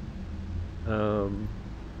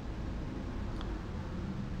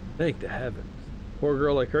 Thank the heavens. Poor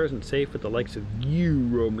girl like her isn't safe with the likes of you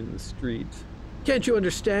roaming the streets. Can't you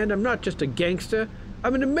understand? I'm not just a gangster.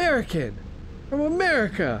 I'm an American. From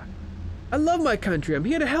America. I love my country. I'm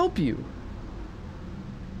here to help you.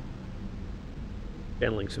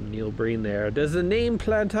 Channeling some Neil Breen there. Does the name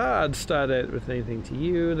Plantard start out with anything to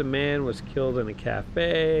you? The man was killed in a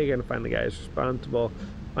cafe. Gotta find the guy who's responsible.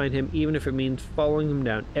 Find him even if it means following him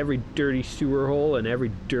down every dirty sewer hole in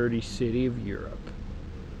every dirty city of Europe.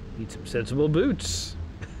 Need some sensible boots.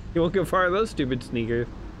 You won't go far in those stupid sneakers.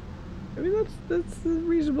 I mean, that's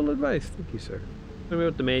reasonable advice. Thank you, sir. Tell me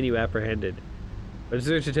about the man you apprehended. But it's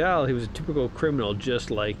there to tell, he was a typical criminal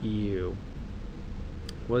just like you.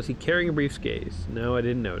 Was he carrying a briefcase? No, I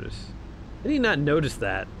didn't notice. I did not notice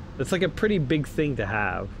that. That's like a pretty big thing to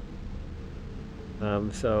have.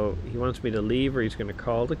 So he wants me to leave or he's going to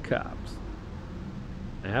call the cops.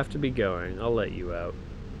 I have to be going. I'll let you out.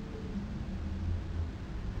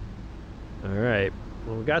 Alright.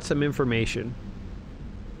 Well, we got some information.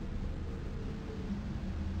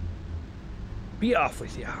 Be off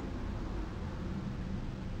with ya.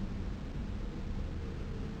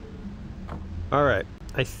 Alright.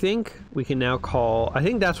 I think we can now call... I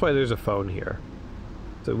think that's why there's a phone here.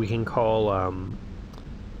 So we can call,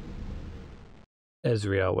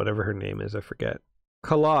 Ezreal, whatever her name is, I forget.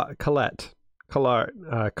 Collard.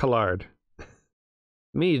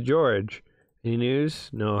 Me, George. Any news?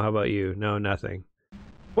 No, how about you? No, nothing.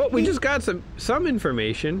 Well, we just got some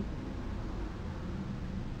information.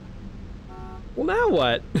 Well, now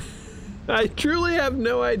what? I truly have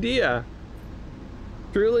no idea.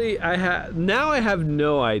 Truly, now I have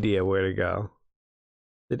no idea where to go.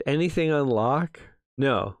 Did anything unlock?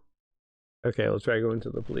 No. Okay, we'll try going to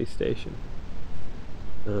the police station.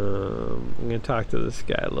 I'm gonna talk to this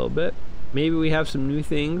guy a little bit. Maybe we have some new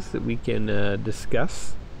things that we can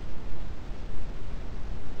discuss.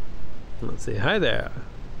 Let's see. Hi there.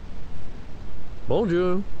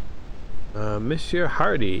 Bonjour. Monsieur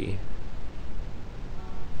Hardy.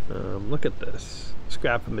 Look at this.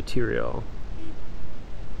 Scrap of material.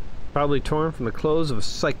 Probably torn from the clothes of a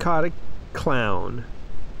psychotic clown.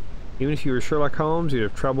 Even if you were Sherlock Holmes, you'd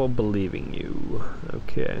have trouble believing you.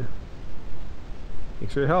 Okay.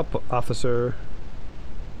 Thanks for your help, officer.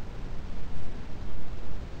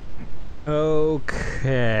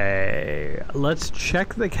 Okay. Let's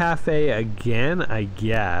check the cafe again, I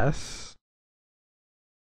guess.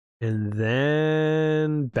 And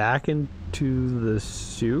then back into the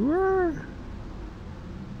sewer?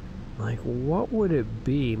 Like, what would it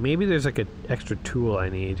be? Maybe there's like an extra tool I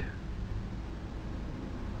need.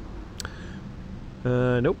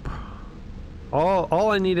 Nope.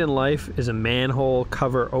 All I need in life is a manhole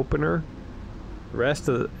cover opener. The rest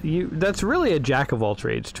of that's really a jack of all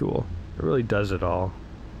trades tool. It really does it all.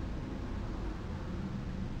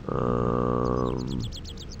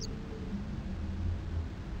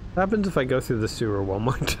 What happens if I go through the sewer one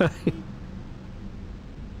more time?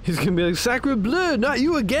 He's gonna be like, Sacre bleu, not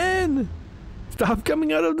you again! Stop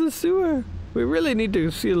coming out of the sewer! We really need to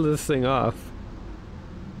seal this thing off.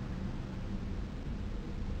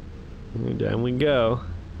 And down we go.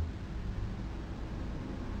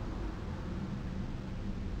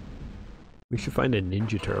 We should find a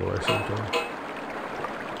Ninja Turtle or something.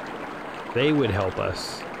 They would help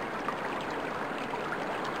us.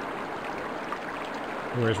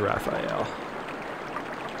 Where's Raphael?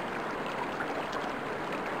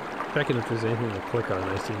 Checking if there's anything to click on.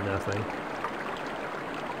 I see nothing.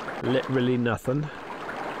 Literally nothing.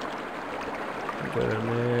 Go down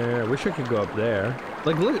there. I wish I could go up there.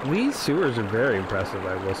 Like, look, these sewers are very impressive,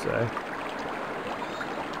 I will say.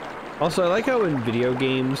 Also, I like how in video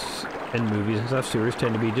games and movies and stuff, sewers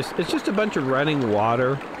tend to be it's just a bunch of running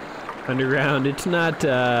water underground. It's not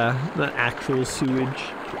actual sewage.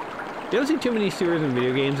 You don't see too many sewers in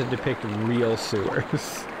video games that depict real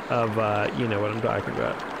sewers of, you know what I'm talking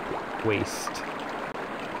about. Waste.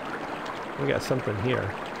 We got something here.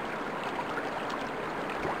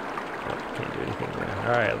 Oh, can't do anything there.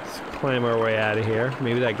 Alright, let's climb our way out of here.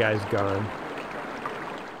 Maybe that guy's gone.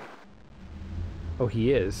 Oh,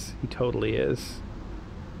 he is. He totally is.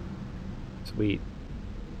 Sweet.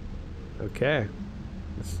 Okay.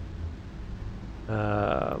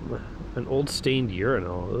 An old stained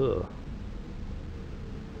urinal. Ugh.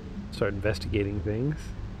 Start investigating things.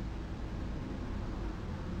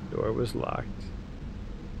 Door was locked.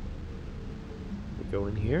 We go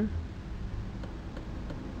in here.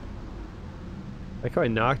 Like how I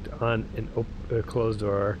knocked on a closed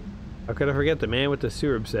door. How could I forget the man with the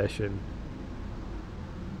sewer obsession?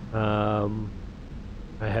 I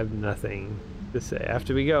have nothing to say. I have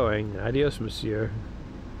to be going. Adios, monsieur.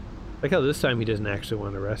 Like how this time he doesn't actually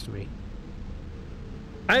want to arrest me.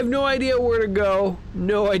 I have no idea where to go.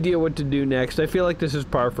 No idea what to do next. I feel like this is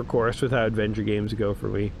par for course with how adventure games go for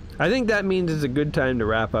me. I think that means it's a good time to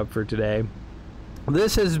wrap up for today.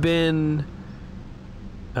 This has been...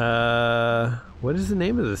 what is the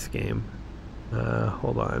name of this game?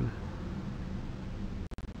 Hold on.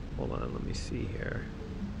 Hold on, let me see here.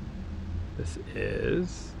 This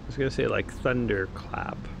is, I was gonna say like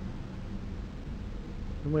Thunderclap.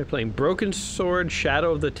 What am I playing? Broken Sword,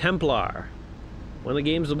 Shadow of the Templar. One of the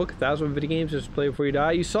games in the book, 1,000 video games, just play before you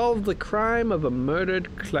die. You solve the crime of a murdered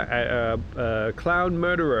clown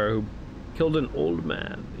murderer who killed an old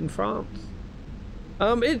man in France.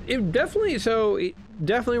 It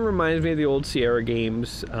definitely reminds me of the old Sierra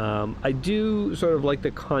games. I do sort of like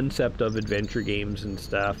the concept of adventure games and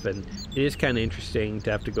stuff, and it is kind of interesting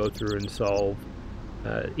to have to go through and solve,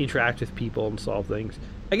 interact with people and solve things.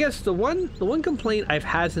 I guess the one complaint I've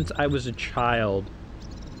had since I was a child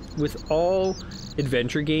with all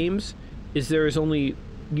adventure games is there is only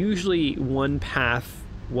usually one path,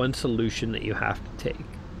 one solution that you have to take.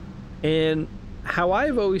 And how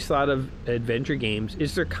I've always thought of adventure games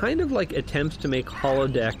is they're kind of like attempts to make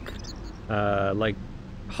holodeck, like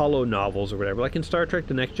holo novels or whatever. Like in Star Trek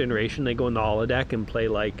The Next Generation, they go in the holodeck and play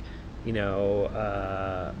like, you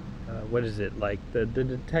know, what is it, like the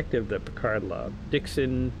detective that Picard loved,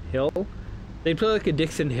 Dixon Hill? They play like a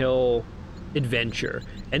Dixon Hill adventure,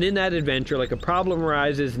 and in that adventure like a problem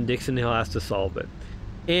arises and Dixon Hill has to solve it.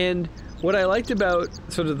 And what I liked about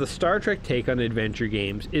sort of the Star Trek take on adventure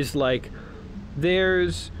games is like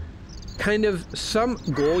there's kind of some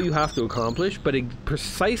goal you have to accomplish, but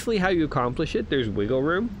precisely how you accomplish it, there's wiggle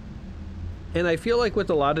room. And I feel like with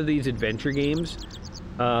a lot of these adventure games,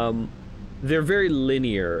 they're very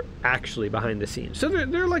linear, actually, behind the scenes. So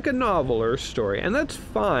they're like a novel or a story, and that's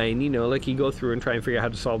fine, you know, like you go through and try and figure out how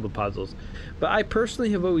to solve the puzzles. But I personally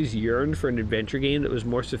have always yearned for an adventure game that was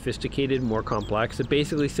more sophisticated, more complex, that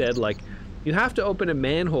basically said, like, you have to open a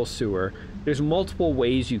manhole sewer, there's multiple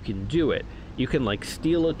ways you can do it. You can, like,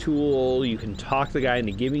 steal a tool, you can talk the guy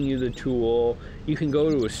into giving you the tool, you can go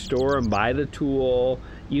to a store and buy the tool,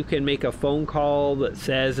 you can make a phone call that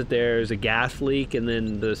says that there's a gas leak and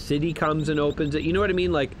then the city comes and opens it. You know what I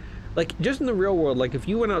mean? Like just in the real world, like if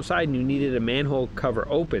you went outside and you needed a manhole cover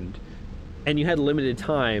opened and you had limited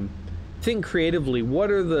time, think creatively, what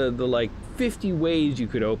are the like 50 ways you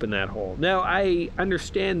could open that hole? Now, I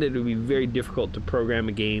understand that it would be very difficult to program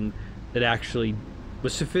a game that actually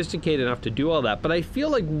was sophisticated enough to do all that, but I feel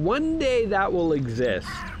like one day that will exist.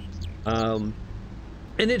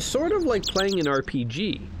 And it's sort of like playing an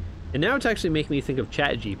RPG. And now it's actually making me think of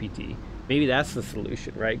ChatGPT. Maybe that's the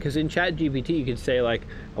solution, right? Because in ChatGPT, you could say, like,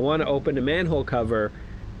 I want to open a manhole cover.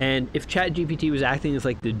 And if ChatGPT was acting as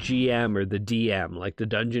like the GM or the DM, like the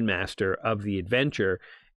dungeon master of the adventure,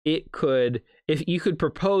 it could, if you could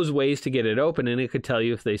propose ways to get it open, and it could tell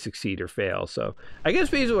you if they succeed or fail. So I guess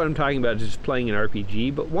basically what I'm talking about is just playing an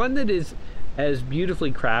RPG, but one that is as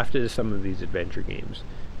beautifully crafted as some of these adventure games.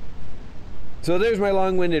 So there's my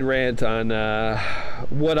long-winded rant on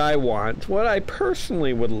what I want, what I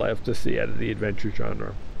personally would love to see out of the adventure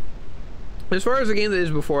genre. As far as the game that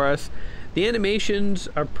is before us, the animations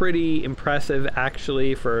are pretty impressive,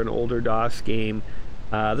 actually, for an older DOS game.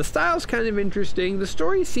 The style's kind of interesting. The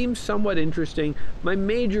story seems somewhat interesting. My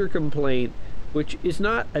major complaint, which is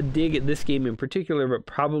not a dig at this game in particular, but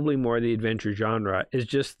probably more the adventure genre, is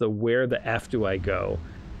just the where the F do I go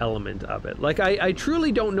element of it. Like I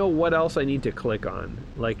truly don't know what else I need to click on.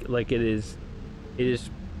 Like it is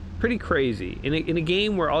pretty crazy in a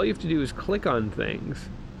game where all you have to do is click on things.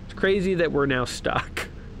 It's crazy that we're now stuck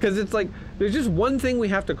because it's like there's just one thing we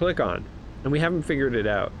have to click on and we haven't figured it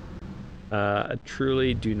out. I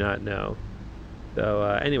truly do not know. So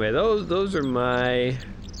anyway, those are my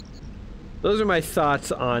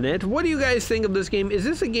thoughts on it. What do you guys think of this game? Is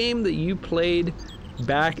this a game that you played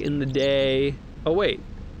back in the day? Oh wait.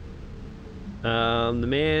 The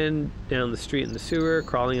man down the street in the sewer,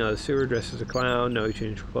 crawling out of the sewer dressed as a clown. No, he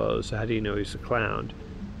changed clothes, so how do you know he's a clown?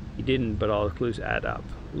 He didn't, but all the clues add up.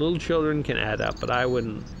 Little children can add up, but I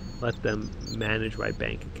wouldn't let them manage my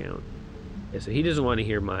bank account. Yeah, so he doesn't want to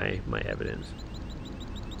hear my evidence.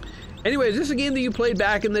 Anyway, is this a game that you played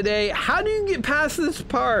back in the day? How do you get past this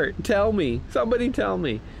part? Tell me. Somebody tell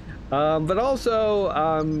me. But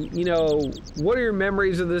also, you know, what are your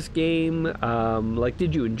memories of this game? Like,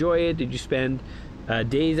 did you enjoy it? Did you spend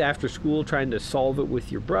days after school trying to solve it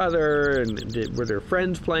with your brother? And were there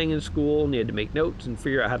friends playing in school and you had to make notes and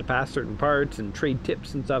figure out how to pass certain parts and trade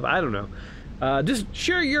tips and stuff? I don't know. Just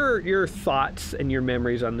share your thoughts and your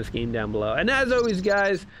memories on this game down below. And as always,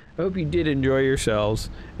 guys, I hope you did enjoy yourselves.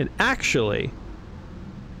 And actually,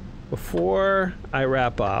 before I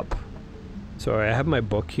wrap up, sorry, I have my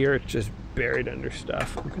book here. It's just buried under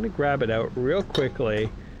stuff. I'm gonna grab it out real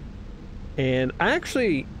quickly. And I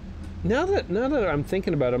actually, now that I'm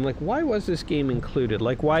thinking about it, I'm like, why was this game included?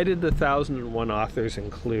 Like, why did the 1001 authors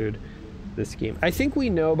include this game? I think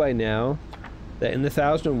we know by now that in the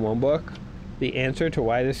 1001 book, the answer to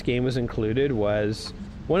why this game was included was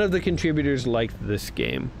one of the contributors liked this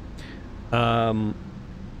game. And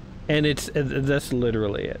that's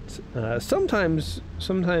literally it. Sometimes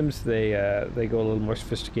they go a little more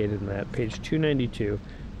sophisticated than that. Page 292.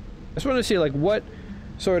 I just want to see, like, what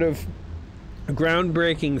sort of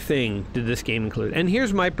groundbreaking thing did this game include? And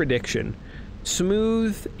here's my prediction.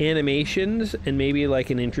 Smooth animations and maybe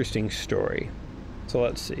like an interesting story. So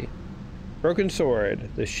let's see. Broken Sword,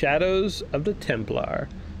 The Shadows of the Templar.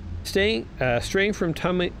 Straying from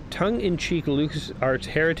tongue-in-cheek LucasArts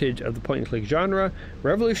heritage of the point-and-click genre,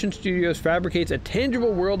 Revolution Studios fabricates a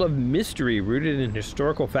tangible world of mystery rooted in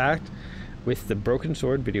historical fact with the Broken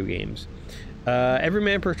Sword video games.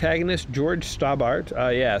 Everyman protagonist George Stobbart,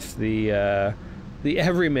 yes, the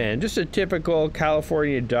everyman, just a typical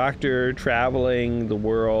California doctor traveling the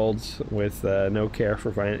world with no care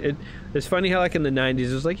for finance. It's funny how, like, in the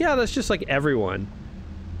 90s, it's like, yeah, that's just like everyone.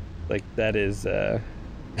 Like, that is,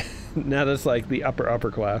 now that's like the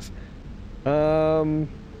upper class.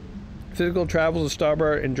 Physical travels of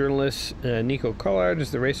Stobbart and journalist Nico Collard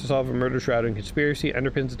as the race to solve a murder shrouded conspiracy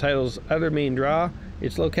underpins the title's other main draw.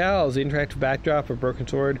 Its locales, the interactive backdrop of Broken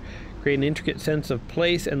Sword, create an intricate sense of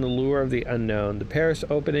place and the lure of the unknown. The Paris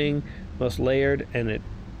opening, most layered and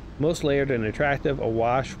attractive,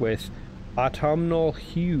 awash with autumnal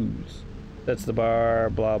hues. That's the bar,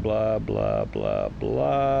 blah, blah, blah, blah,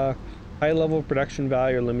 blah. High-level production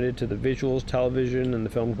value are limited to the visuals, television, and the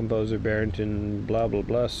film composer Barrington, blah, blah,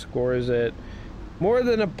 blah, scores it. More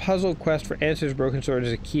than a puzzle quest for answers, Broken Sword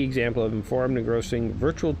is a key example of informed, engrossing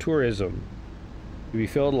virtual tourism to be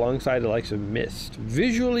filled alongside the likes of Myst.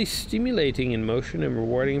 Visually stimulating in motion and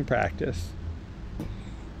rewarding in practice.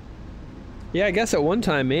 Yeah, I guess at one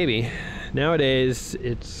time, maybe. Nowadays,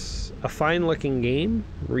 it's a fine-looking game,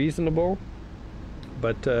 reasonable.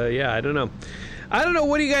 But, yeah, I don't know. I don't know,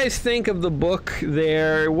 what do you guys think of the book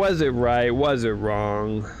there? Was it right? Was it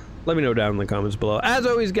wrong? Let me know down in the comments below. As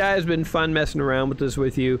always, guys, been fun messing around with this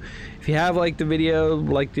with you. If you have liked the video,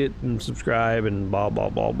 liked it, and subscribe, and blah, blah,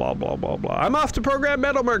 blah, blah, blah, blah, blah. I'm off to program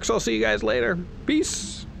Metal Mercs. I'll see you guys later.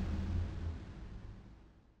 Peace.